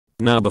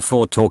Now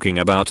before talking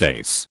about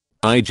Ace,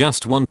 I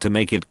just want to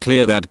make it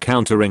clear that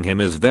countering him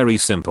is very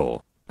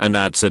simple, and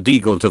that's a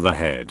deagle to the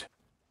head.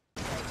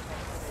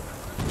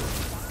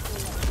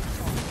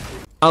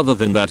 Other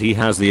than that, he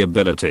has the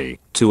ability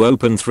to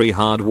open 3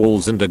 hard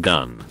walls and a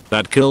gun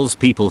that kills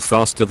people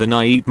faster than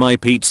I eat my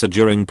pizza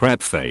during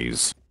prep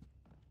phase.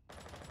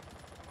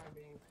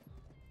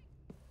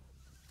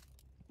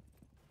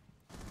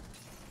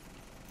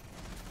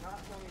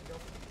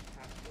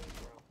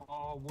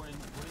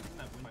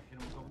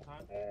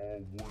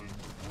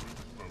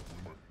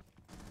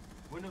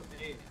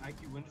 Hey,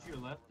 IQ, window to your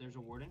left, there's a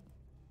warden.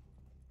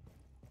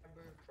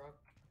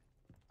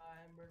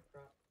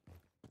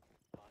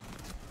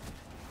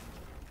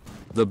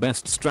 The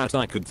best strat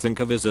I could think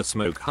of is a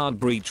smoke hard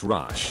breach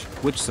rush,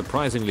 which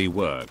surprisingly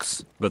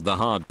works, but the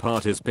hard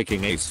part is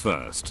picking Ace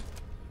first.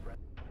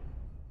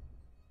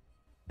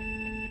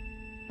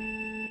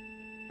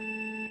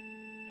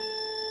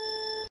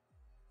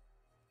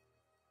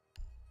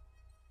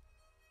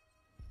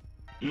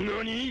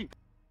 NANI?!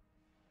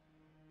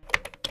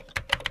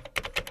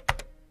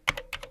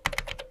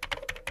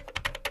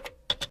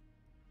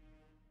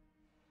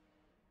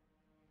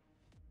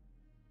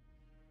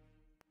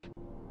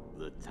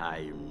 The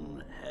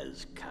time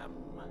has come.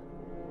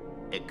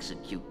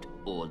 Execute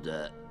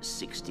Order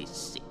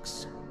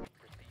 66.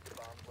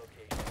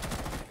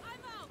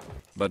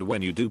 But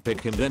when you do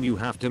pick him, then you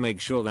have to make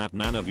sure that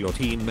none of your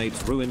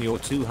teammates ruin your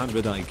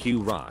 200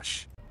 IQ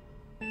rush.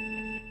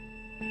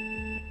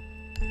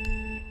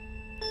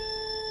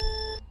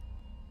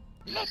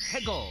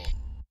 Let's go!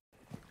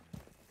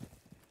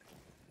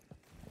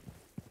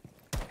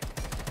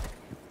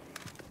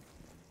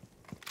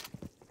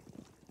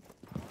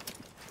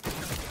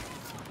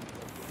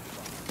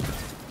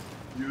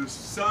 You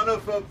son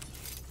of a...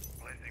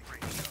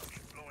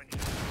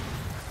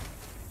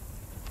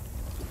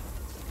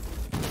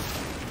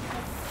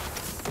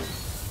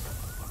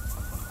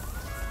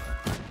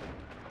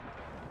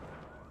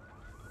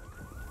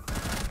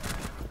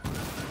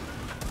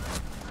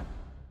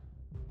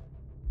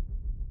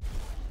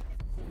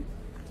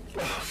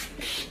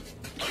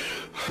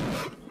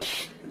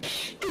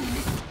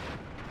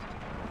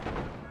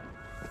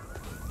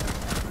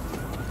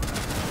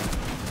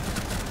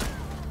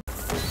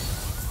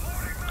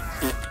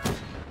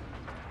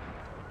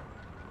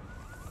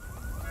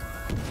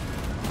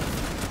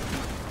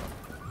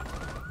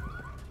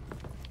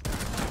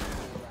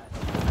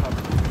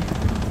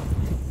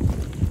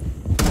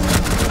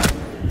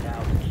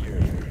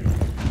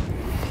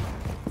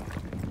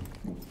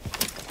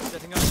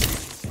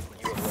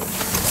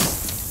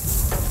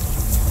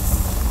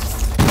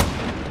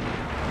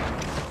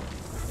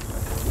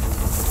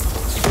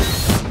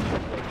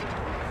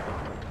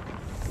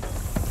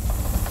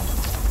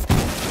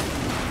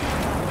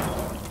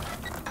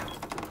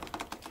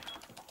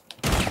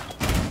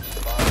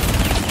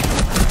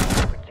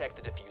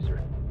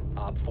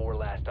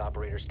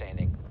 Operator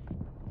standing.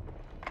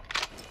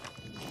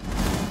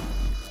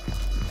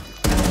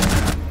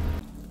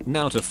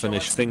 Now to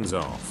finish things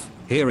off,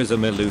 here is a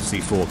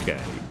Melusi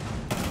 4K.